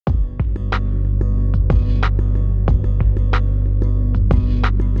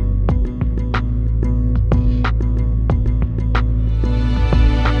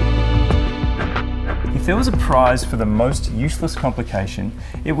was a prize for the most useless complication,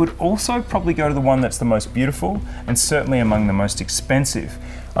 it would also probably go to the one that's the most beautiful and certainly among the most expensive.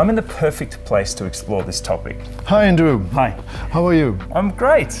 I'm in the perfect place to explore this topic. Hi Andrew. Hi. How are you? I'm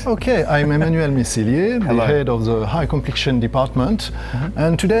great. Okay, I'm Emmanuel Messilier, the head of the High Completion department,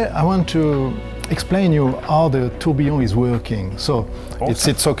 and today I want to explain you how the tourbillon is working. So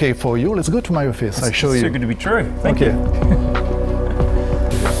awesome. It's okay for you. Let's go to my office. I show you. It's too good to be true. Thank you.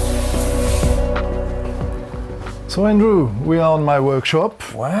 So Andrew, we are on my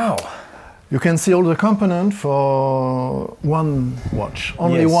workshop. Wow. You can see all the components for one watch.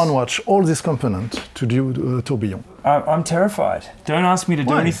 Only one watch, all these components to do tourbillon. I'm terrified. Don't ask me to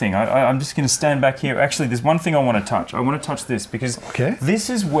do anything. I'm just going to stand back here. Actually, there's one thing I want to touch. I want to touch this because this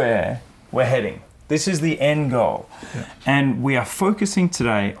is where we're heading. This is the end goal. Yeah. And we are focusing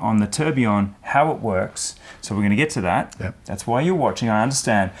today on the tourbillon, how it works. So we're going to get to that. Yeah. That's why you're watching, I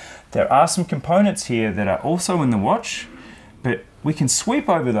understand. There are some components here that are also in the watch, but we can sweep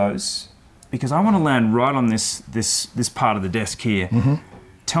over those because I want to land right on this part of the desk here.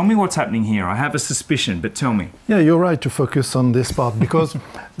 Tell me what's happening here. I have a suspicion, but tell me. Yeah, you're right to focus on this part because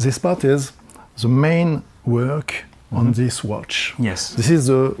this part is the main work on this watch. Yes. This is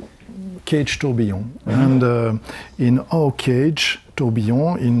the cage tourbillon. And in our cage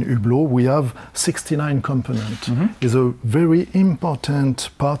tourbillon in Hublot, we have 69 components. It's a very important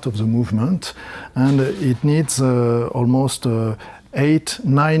part of the movement, and it needs almost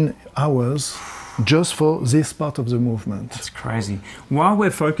 8-9 hours just for this part of the movement. That's crazy. While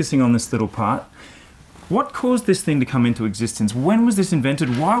we're focusing on this little part, what caused this thing to come into existence? When was this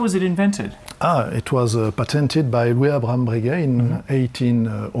invented? Why was it invented? It was patented by Louis Abraham Breguet in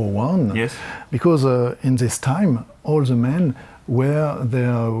 1801. Yes. Because in this time, all the men wear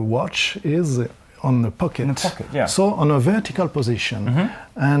their watch is on the pocket. In the pocket, yeah. So on a vertical position.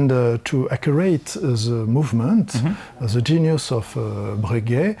 And to accurate the movement, the genius of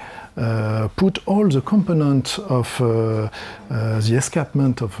Breguet put all the components of the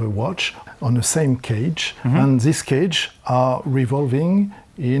escapement of a watch on the same cage, and this cage are revolving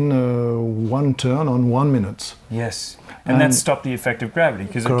in one turn on 1 minute. Yes, and that stopped the effect of gravity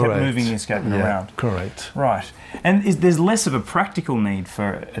because it kept moving the escapement around. Correct. Right, and there's less of a practical need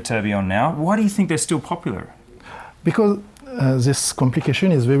for a tourbillon now. Why do you think they're still popular? Because this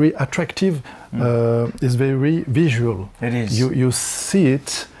complication is very attractive, is very visual. It is. You see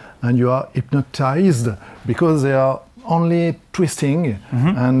it and you are hypnotized because they are only twisting,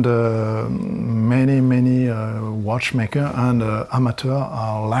 and many watchmakers and amateurs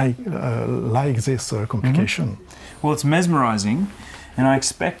are like this complication. Well, it's mesmerizing, and I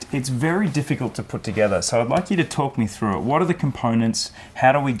expect it's very difficult to put together. So I'd like you to talk me through it. What are the components?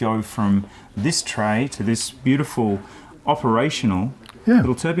 How do we go from this tray to this beautiful operational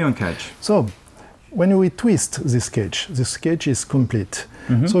little tourbillon cage? So when we twist this cage is complete.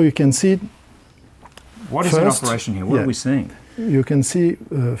 So you can see what is in operation here? What are we seeing? You can see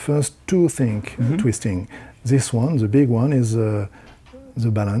first two things twisting. This one, the big one, is the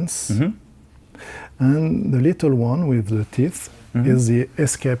balance. And the little one with the teeth is the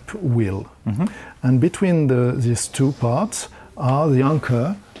escape wheel. And between these two parts are the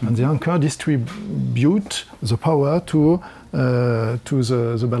anchor, and the anchor distribute the power to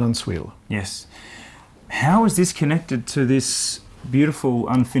the balance wheel. Yes. How is this connected to this beautiful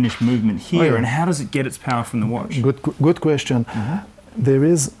unfinished movement here, and how does it get its power from the watch? Good question. There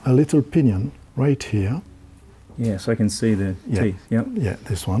is a little pinion right here. Yes, I can see the teeth. Yep. Yeah,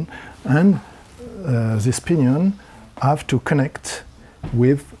 this one. And this pinion have to connect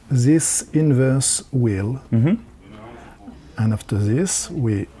with this inverse wheel. And after this,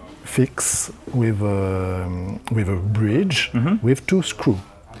 we fix with a bridge with 2 screws.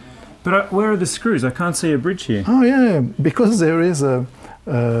 But where are the screws? I can't see a bridge here. Oh yeah, because there is a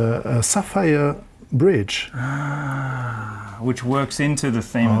sapphire bridge. Which works into the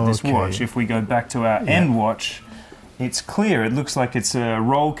theme of this watch. If we go back to our end watch, it's clear. It looks like it's a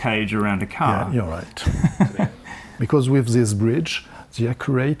roll cage around a car. Yeah, you're right. Because with this bridge, the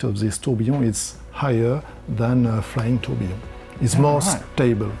accuracy of this tourbillon is higher than a flying tourbillon. It's more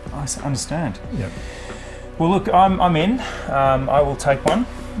stable. I understand. Yeah. Well, look, I'm in. I will take one.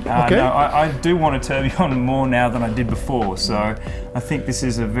 No, I do want a tourbillon more now than I did before, so I think this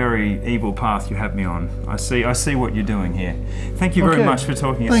is a very evil path you have me on. I see what you're doing here. Thank you very much for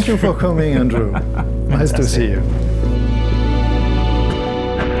talking. Thank you for coming, Andrew. Nice to see you.